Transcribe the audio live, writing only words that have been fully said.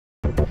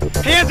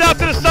Hands out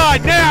to the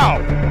side, now!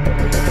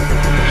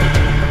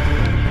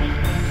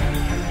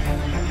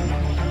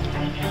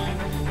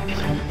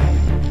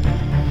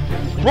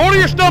 Roll to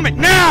your stomach,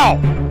 now!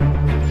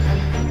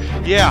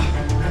 Yeah.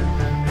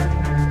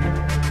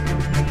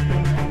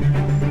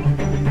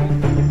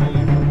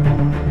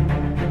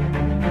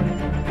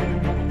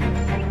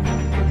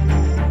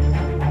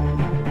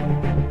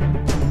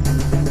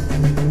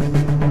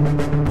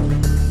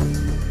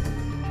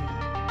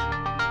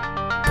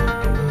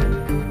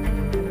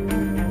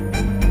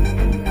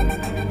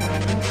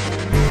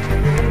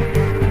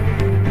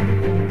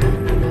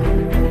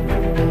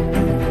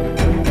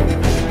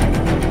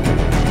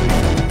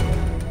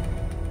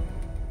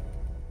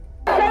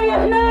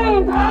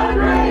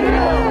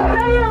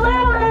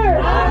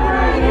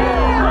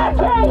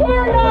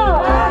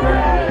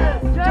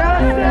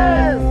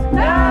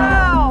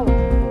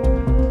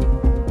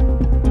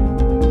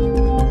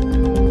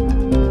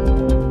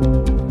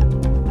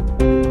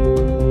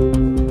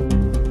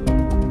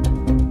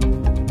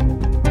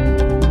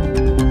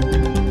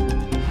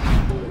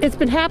 It's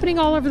been happening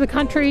all over the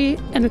country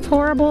and it's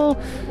horrible,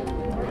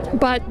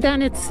 but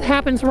then it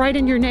happens right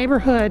in your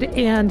neighborhood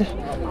and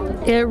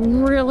it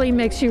really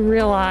makes you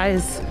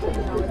realize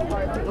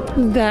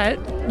that,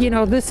 you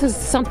know, this is,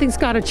 something's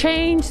got to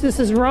change, this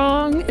is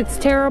wrong, it's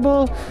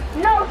terrible.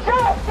 No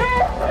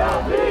justice!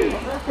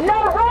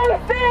 No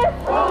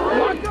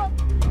racist!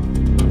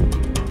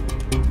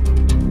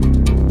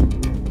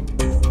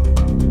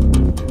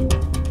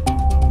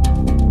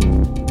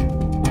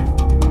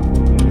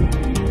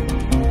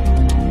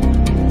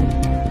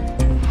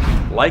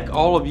 Like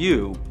all of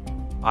you,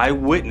 I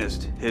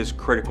witnessed his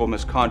critical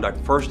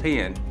misconduct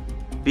firsthand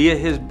via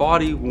his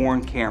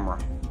body-worn camera.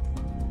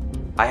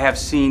 I have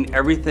seen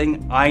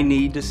everything I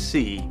need to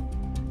see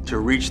to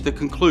reach the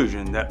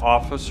conclusion that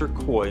Officer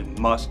Coy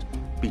must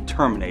be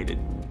terminated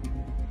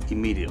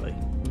immediately.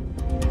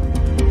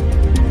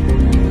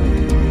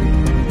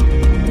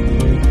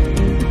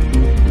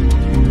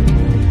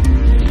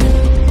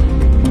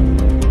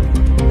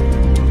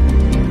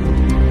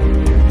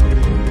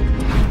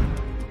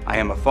 I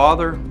am a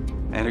father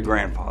and a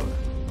grandfather.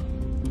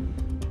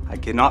 I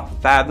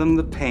cannot fathom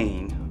the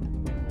pain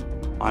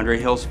Andre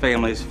Hill's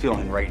family is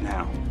feeling right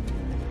now.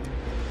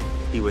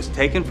 He was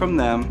taken from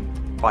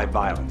them by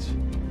violence.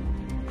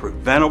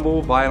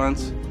 Preventable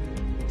violence,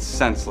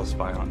 senseless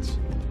violence.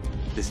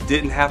 This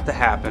didn't have to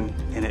happen,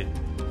 and it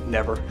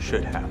never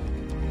should have.